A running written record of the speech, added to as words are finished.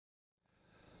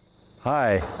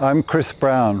Hi, I'm Chris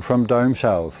Brown from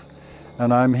Domeshells,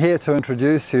 and I'm here to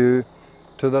introduce you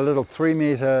to the little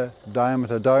 3-meter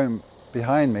diameter dome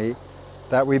behind me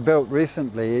that we built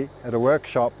recently at a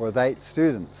workshop with 8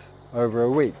 students over a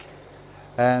week.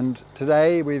 And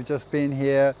today we've just been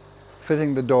here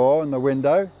fitting the door and the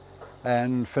window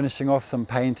and finishing off some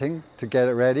painting to get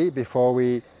it ready before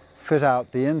we fit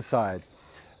out the inside.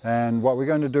 And what we're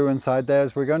going to do inside there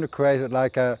is we're going to create it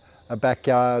like a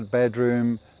backyard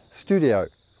bedroom studio.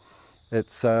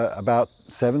 It's about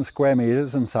 7 square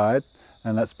meters inside,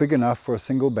 and that's big enough for a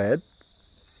single bed.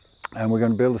 And we're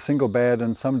going to build a single bed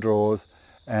and some drawers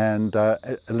and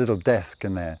a little desk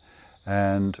in there.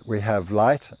 And we have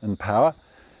light and power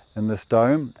in this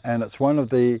dome, and it's one of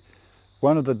the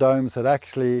domes that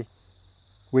actually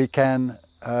we can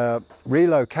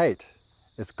relocate.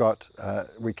 It's got,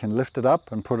 we can lift it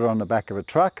up and put it on the back of a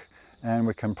truck, and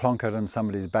we can plonk it in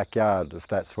somebody's backyard if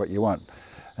that's what you want.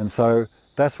 And so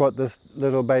that's what this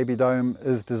little baby dome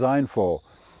is designed for.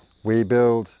 We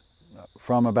build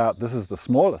from about, this is the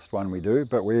smallest one we do,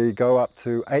 but we go up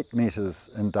to 8 meters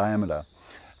in diameter.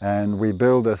 And we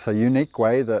build this a unique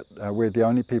way that we're the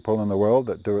only people in the world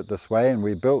that do it this way, and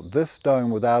we built this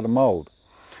dome without a mold.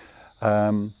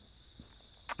 I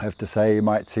have to say, you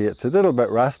might see it's a little bit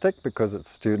rustic because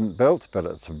it's student built, but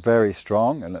it's very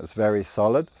strong and it's very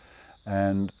solid.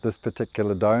 And this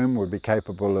particular dome would be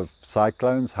capable of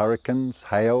cyclones, hurricanes,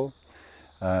 hail,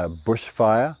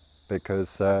 bushfire,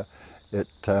 because it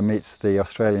meets the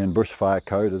Australian bushfire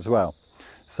code as well.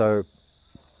 So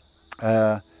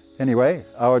anyway,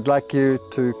 I would like you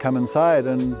to come inside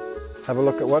and have a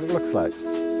look at what it looks like.